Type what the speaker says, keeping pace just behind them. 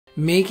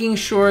Making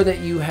sure that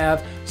you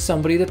have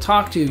somebody to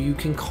talk to. You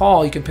can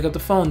call, you can pick up the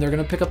phone, they're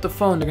gonna pick up the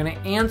phone, they're gonna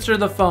answer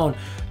the phone.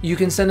 You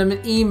can send them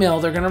an email,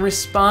 they're gonna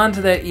respond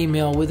to that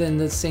email within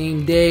the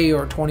same day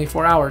or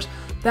 24 hours.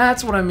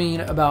 That's what I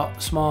mean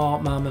about small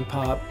mom and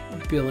pop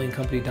billing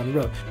company down the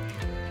road.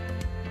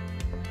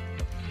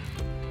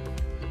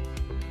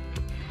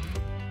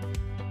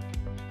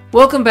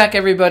 Welcome back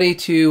everybody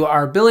to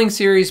our billing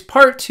series,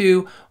 part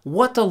 2,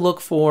 what to look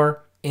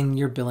for in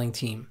your billing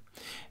team.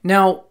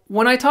 Now,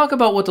 when I talk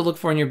about what to look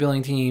for in your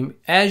billing team,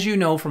 as you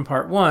know from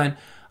part 1,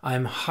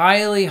 I'm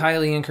highly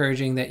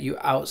encouraging that you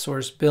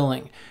outsource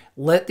billing.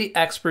 Let the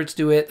experts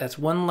do it. There's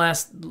one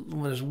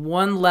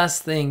less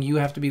thing you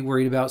have to be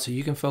worried about so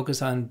you can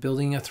focus on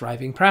building a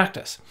thriving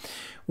practice.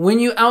 When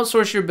you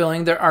outsource your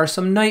billing, there are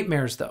some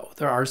nightmares though.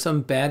 There are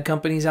some bad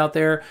companies out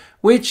there,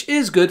 which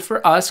is good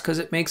for us because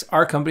it makes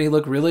our company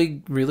look really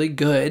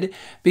good,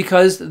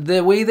 because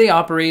the way they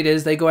operate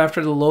is they go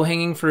after the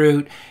low-hanging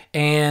fruit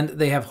and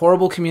they have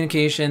horrible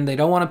communication. They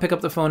don't want to pick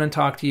up the phone and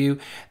talk to you.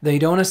 They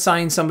don't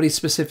assign somebody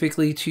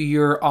specifically to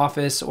your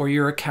office or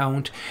your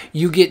account.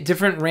 You get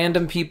different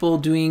random people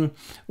doing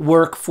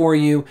work for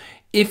you.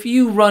 If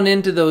you run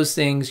into those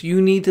things,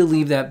 you need to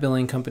leave that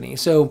billing company.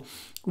 So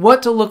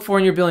what to look for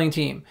in your billing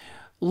team?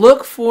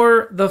 Look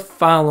for the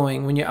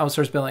following when you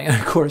outsource billing. And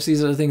of course,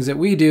 these are the things that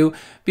we do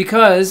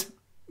because,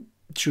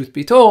 truth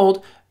be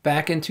told,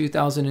 back in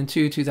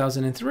 2002,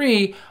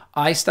 2003,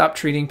 I stopped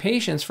treating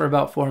patients for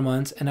about 4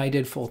 months and I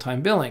did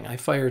full-time billing. I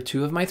fired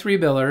 2 of my 3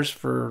 billers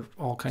for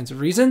all kinds of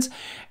reasons,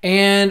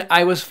 and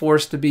I was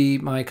forced to be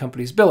my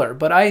company's biller.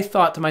 But I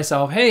thought to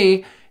myself,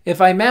 hey, if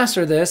I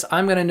master this,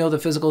 I'm going to know the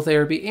physical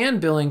therapy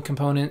and billing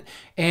component,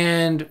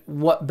 and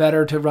what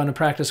better to run a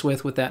practice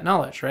with that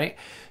knowledge, right?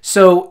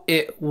 So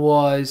it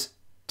was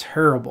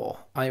terrible.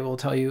 I will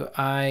tell you,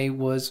 I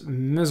was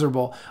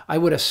miserable. I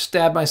would have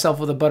stabbed myself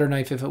with a butter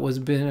knife if it was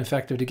been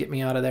effective to get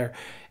me out of there.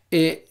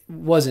 It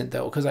wasn't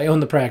though, because I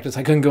owned the practice.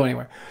 I couldn't go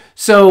anywhere.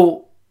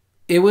 So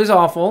it was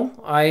awful.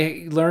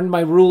 I learned my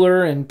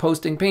ruler and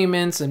posting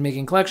payments and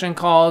making collection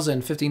calls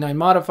and 59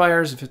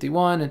 modifiers and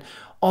 51 and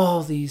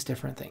all these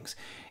different things.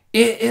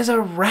 It is a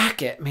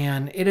racket,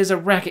 man. It is a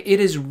racket. It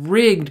is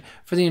rigged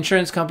for the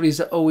insurance companies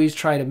to always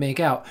try to make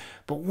out.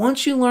 But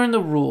once you learn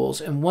the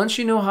rules and once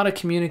you know how to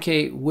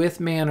communicate with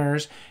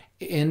manners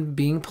and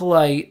being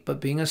polite, but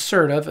being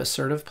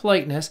assertive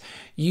politeness,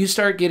 you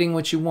start getting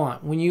what you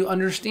want. When you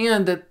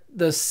understand that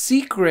the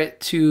secret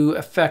to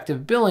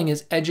effective billing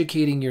is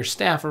educating your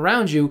staff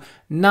around you,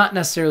 not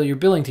necessarily your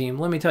billing team.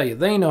 Let me tell you,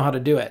 they know how to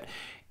do it.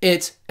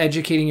 It's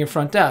educating your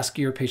front desk,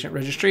 your patient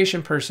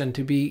registration person,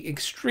 to be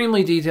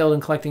extremely detailed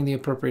in collecting the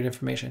appropriate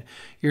information.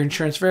 Your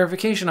insurance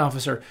verification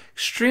officer,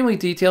 extremely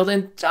detailed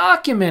in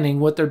documenting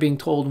what they're being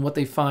told and what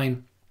they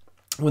find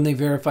when they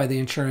verify the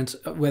insurance,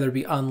 whether it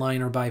be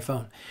online or by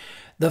phone.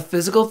 The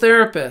physical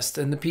therapist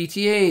and the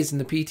PTAs and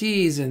the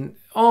PTs, and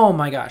oh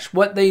my gosh,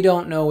 what they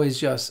don't know is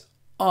just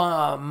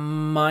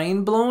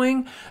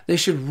mind-blowing. They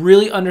should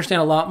really understand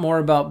a lot more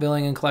about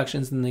billing and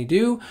collections than they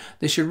do.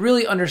 They should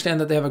really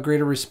understand that they have a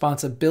greater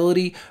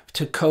responsibility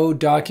to code,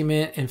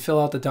 document, and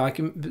fill out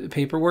the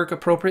paperwork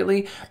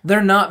appropriately.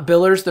 They're not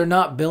billers, they're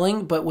not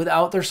billing, but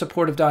without their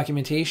supportive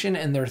documentation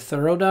and their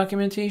thorough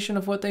documentation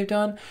of what they've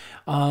done,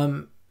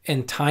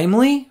 and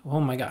timely,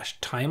 oh my gosh,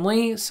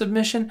 timely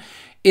submission,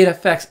 it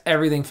affects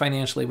everything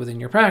financially within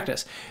your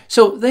practice.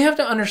 So they have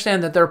to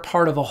understand that they're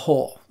part of a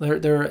whole.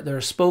 They're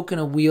a spoke in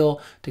a wheel.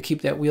 To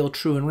keep that wheel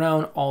true and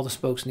round, all the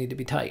spokes need to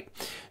be tight.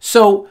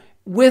 So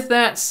with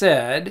that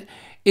said,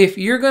 if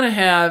you're going to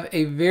have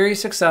a very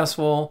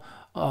successful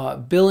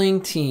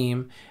billing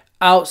team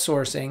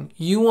outsourcing,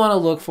 you want to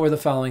look for the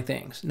following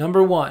things.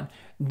 Number 1,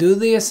 do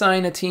they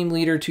assign a team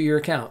leader to your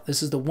account?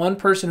 This is the one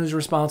person who's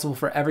responsible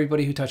for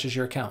everybody who touches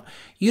your account.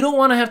 You don't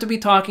want to have to be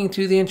talking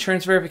to the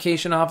insurance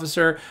verification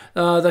officer,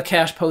 the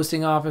cash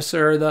posting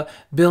officer, the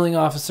billing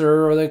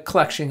officer, or the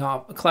collection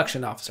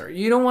officer.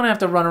 You don't want to have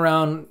to run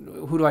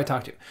around, who do I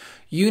talk to?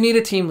 You need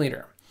a team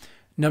leader.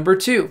 Number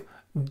 2,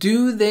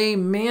 do they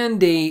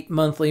mandate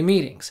monthly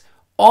meetings?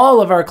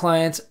 All of our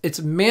clients, it's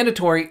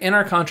mandatory in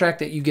our contract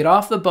that you get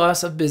off the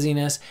bus of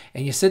busyness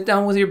and you sit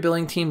down with your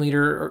billing team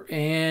leader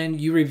and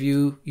you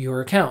review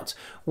your accounts.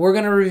 We're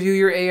going to review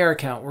your AR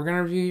account. We're going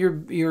to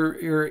review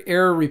your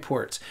error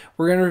reports.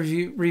 We're going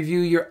to review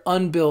your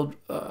unbilled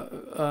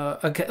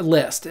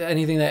list,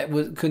 anything that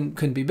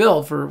couldn't be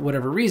billed for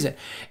whatever reason.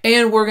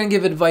 And we're going to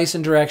give advice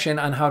and direction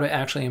on how to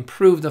actually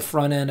improve the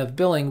front end of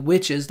billing,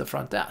 which is the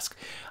front desk.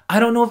 I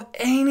don't know of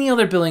any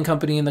other billing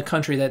company in the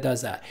country that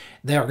does that.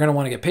 They are going to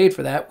want to get paid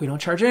for that. We don't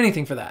charge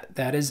anything for that.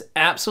 That is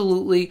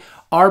absolutely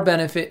our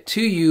benefit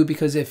to you,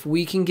 because if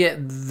we can get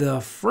the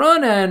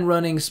front end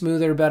running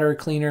smoother, better,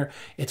 cleaner,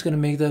 it's going to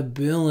make the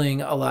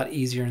billing a lot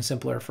easier and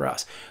simpler for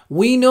us.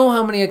 We know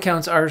how many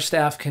accounts our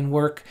staff can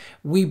work.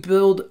 We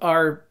build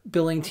our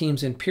billing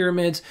teams in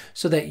pyramids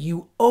so that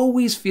you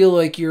always feel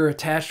like you're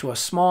attached to a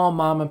small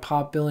mom and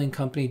pop billing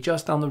company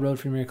just down the road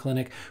from your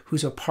clinic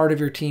who's a part of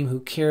your team,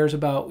 who cares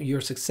about your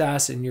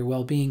success and your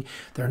well-being.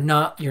 You're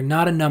not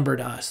a number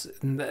to us.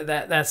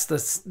 That's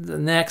the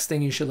next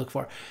thing you should look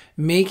for.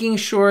 Making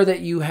sure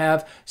that you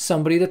have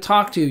somebody to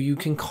talk to. You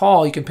can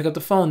call, you can pick up the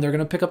phone. They're going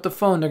to pick up the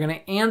phone. They're going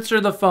to answer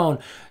the phone.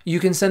 You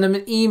can send them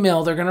an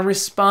email. They're going to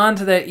respond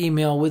to that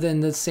email within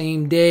the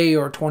same day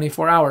or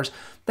 24 hours.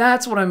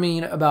 That's what I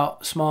mean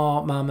about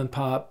small mom and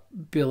pop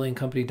billing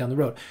company down the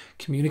road.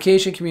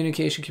 Communication,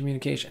 communication,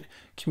 communication.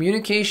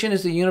 Communication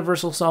is the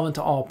universal solvent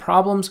to all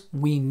problems.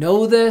 We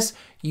know this.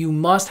 You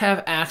must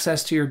have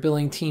access to your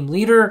billing team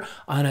leader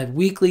on a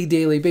weekly,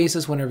 daily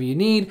basis whenever you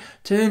need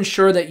to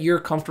ensure that you're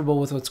comfortable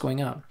with what's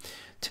going on.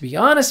 To be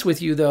honest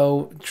with you,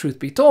 though, truth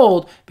be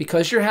told,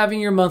 because you're having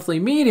your monthly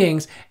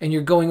meetings and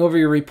you're going over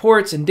your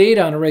reports and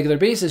data on a regular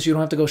basis, you don't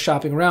have to go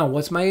shopping around.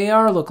 What's my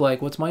AR look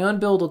like? What's my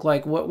unbilled look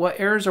like? What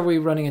errors are we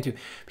running into?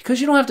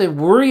 Because you don't have to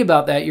worry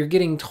about that. You're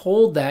getting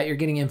told that. You're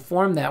getting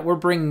informed that. We're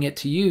bringing it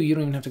to you. You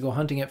don't even have to go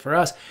hunting it for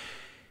us.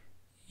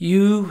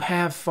 You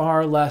have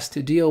far less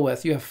to deal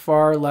with. You have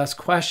far less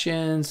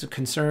questions,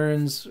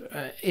 concerns,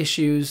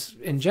 issues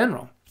in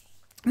general.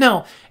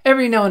 Now,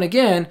 every now and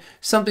again,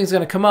 something's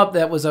going to come up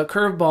that was a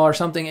curveball or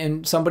something,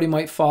 and somebody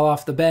might fall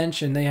off the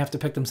bench and they have to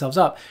pick themselves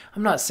up.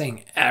 I'm not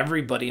saying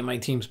everybody in my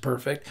team's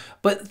perfect,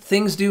 but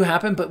things do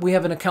happen. But we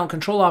have an account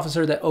control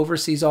officer that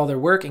oversees all their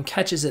work and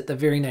catches it the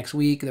very next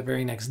week, the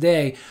very next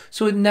day,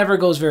 so it never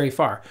goes very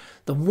far.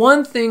 The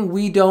one thing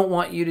we don't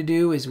want you to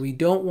do is we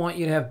don't want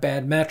you to have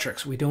bad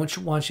metrics. We don't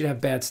want you to have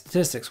bad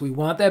statistics. We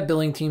want that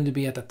billing team to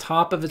be at the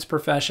top of its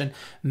profession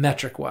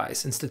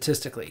metric-wise and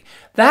statistically.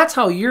 That's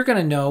how you're going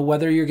to know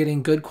whether you're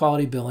getting good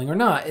quality billing or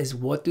not, is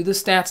what do the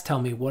stats tell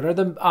me? What are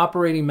the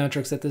operating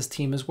metrics that this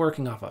team is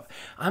working off of?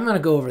 I'm going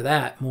to go over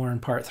that more in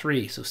part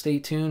 3. So stay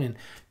tuned and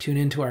tune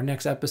into our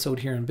next episode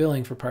here in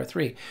billing for part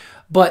 3.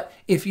 But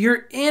if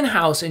you're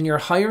in-house and you're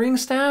hiring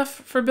staff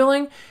for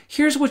billing,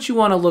 here's what you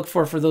want to look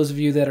for those of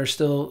you that are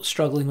still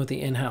struggling with the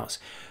in-house.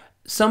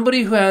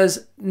 Somebody who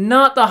has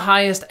not the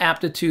highest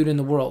aptitude in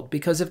the world,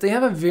 because if they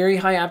have a very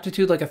high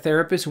aptitude, like a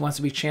therapist who wants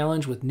to be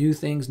challenged with new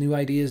things, new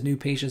ideas, new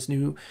patients,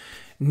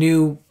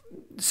 new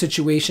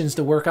situations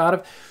to work out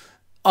of,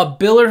 a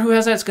biller who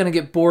has that's going to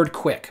get bored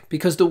quick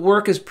because the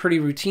work is pretty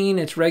routine,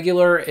 it's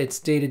regular, it's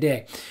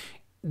day-to-day.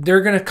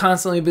 They're going to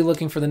constantly be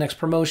looking for the next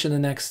promotion, the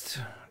next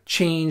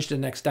change, the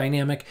next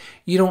dynamic.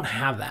 You don't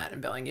have that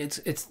in billing.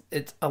 It's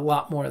a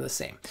lot more of the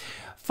same.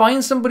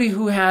 Find somebody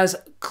who has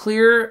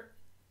clear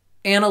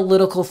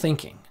analytical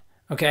thinking.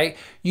 Okay?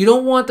 You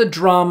don't want the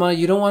drama.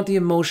 You don't want the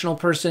emotional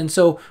person.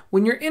 So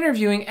when you're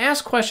interviewing,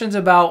 ask questions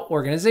about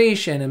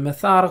organization and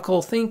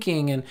methodical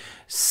thinking and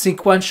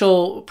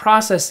sequential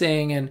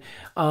processing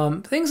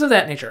and things of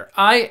that nature.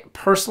 I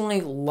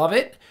personally love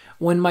it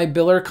when my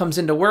biller comes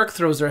into work,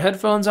 throws their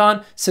headphones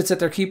on, sits at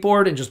their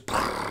keyboard and just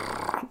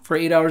for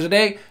 8 hours a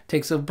day,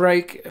 takes a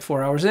break,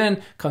 4 hours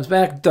in, comes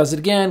back, does it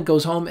again,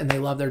 goes home, and they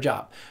love their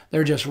job.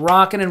 They're just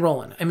rocking and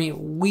rolling. I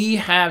mean, we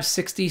have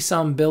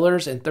 60-some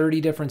billers in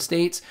 30 different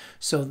states,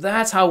 so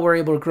that's how we're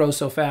able to grow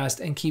so fast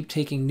and keep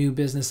taking new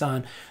business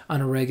on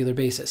a regular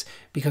basis,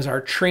 because our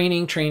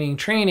training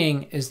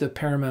is the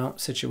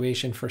paramount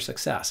situation for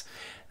success.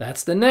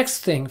 That's the next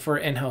thing for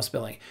in-house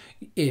billing.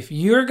 If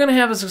you're going to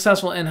have a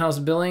successful in-house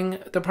billing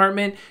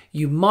department,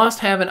 you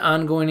must have an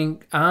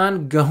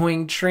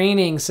ongoing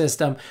training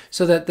system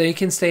so that they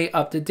can stay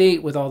up to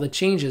date with all the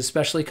changes,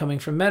 especially coming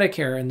from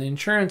Medicare and the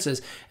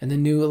insurances and the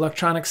new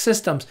electronic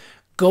systems.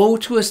 Go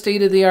to a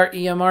state-of-the-art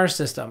EMR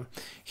system.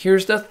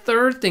 Here's the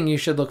third thing you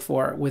should look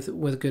for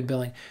with good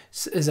billing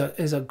is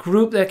a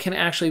group that can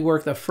actually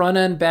work the front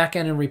end, back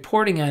end, and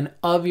reporting end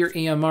of your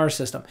EMR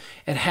system.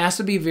 It has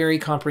to be very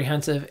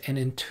comprehensive and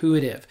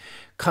intuitive.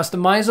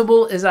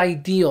 Customizable is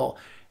ideal.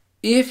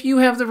 If you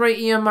have the right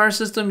EMR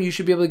system, you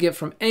should be able to get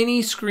from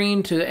any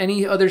screen to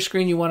any other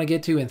screen you want to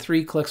get to in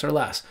 3 clicks or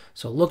less.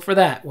 So look for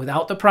that.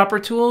 Without the proper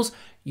tools,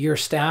 your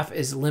staff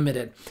is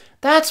limited.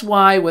 That's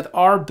why with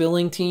our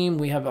billing team,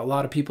 we have a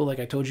lot of people, like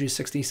I told you,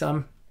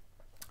 60-some.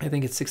 I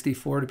think it's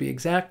 64 to be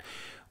exact.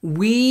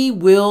 We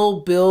will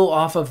bill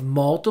off of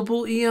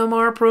multiple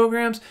EMR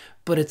programs,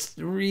 but it's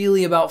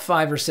really about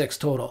 5 or 6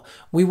 total.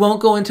 We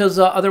won't go into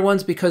the other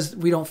ones because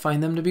we don't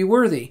find them to be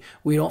worthy.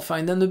 We don't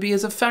find them to be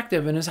as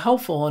effective and as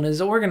helpful and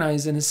as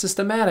organized and as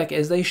systematic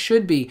as they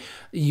should be.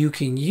 You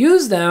can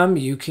use them,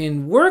 you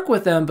can work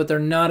with them, but they're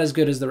not as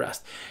good as the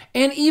rest.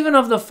 And even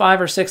of the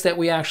 5 or 6 that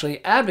we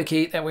actually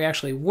advocate, that we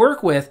actually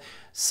work with,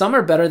 some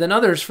are better than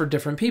others for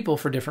different people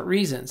for different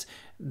reasons.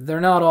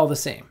 They're not all the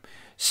same.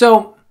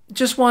 So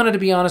just wanted to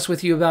be honest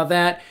with you about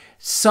that.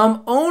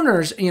 Some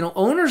owners,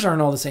 owners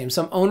aren't all the same.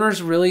 Some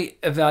owners really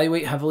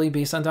evaluate heavily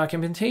based on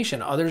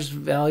documentation. Others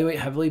evaluate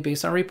heavily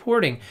based on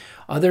reporting.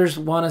 Others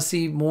want to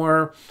see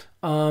more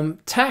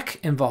tech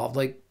involved,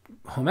 like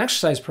home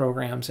exercise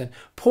programs and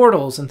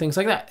portals and things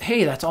like that.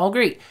 Hey, that's all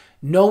great.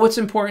 Know what's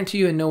important to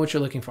you and know what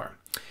you're looking for.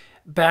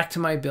 Back to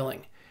my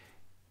billing.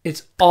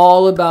 It's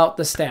all about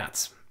the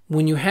stats.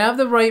 When you have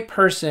the right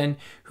person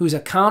who's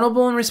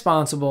accountable and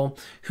responsible,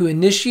 who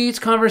initiates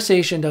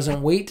conversation,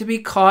 doesn't wait to be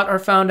caught or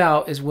found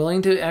out, is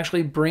willing to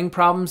actually bring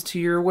problems to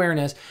your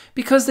awareness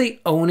because they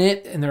own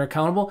it and they're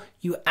accountable,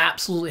 you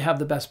absolutely have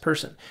the best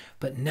person.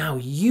 But now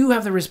you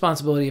have the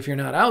responsibility, if you're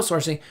not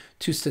outsourcing,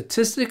 to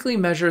statistically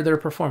measure their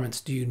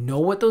performance. Do you know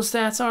what those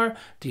stats are?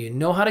 Do you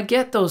know how to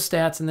get those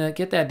stats and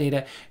get that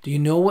data? Do you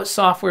know what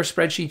software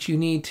spreadsheets you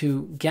need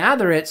to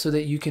gather it so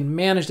that you can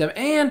manage them?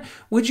 And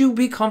would you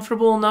be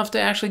comfortable enough to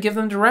actually give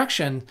them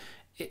direction?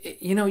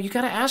 You know, you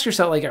got to ask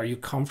yourself, like, are you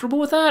comfortable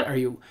with that? Are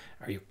you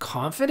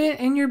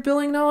confident in your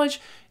billing knowledge?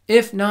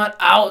 If not,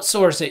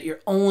 outsource it. You're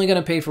only going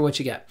to pay for what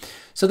you get.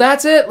 So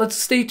that's it. Let's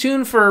stay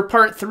tuned for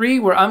part 3,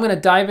 where I'm going to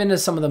dive into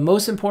some of the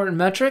most important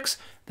metrics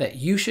that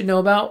you should know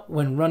about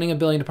when running a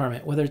billing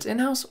department, whether it's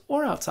in-house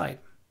or outside.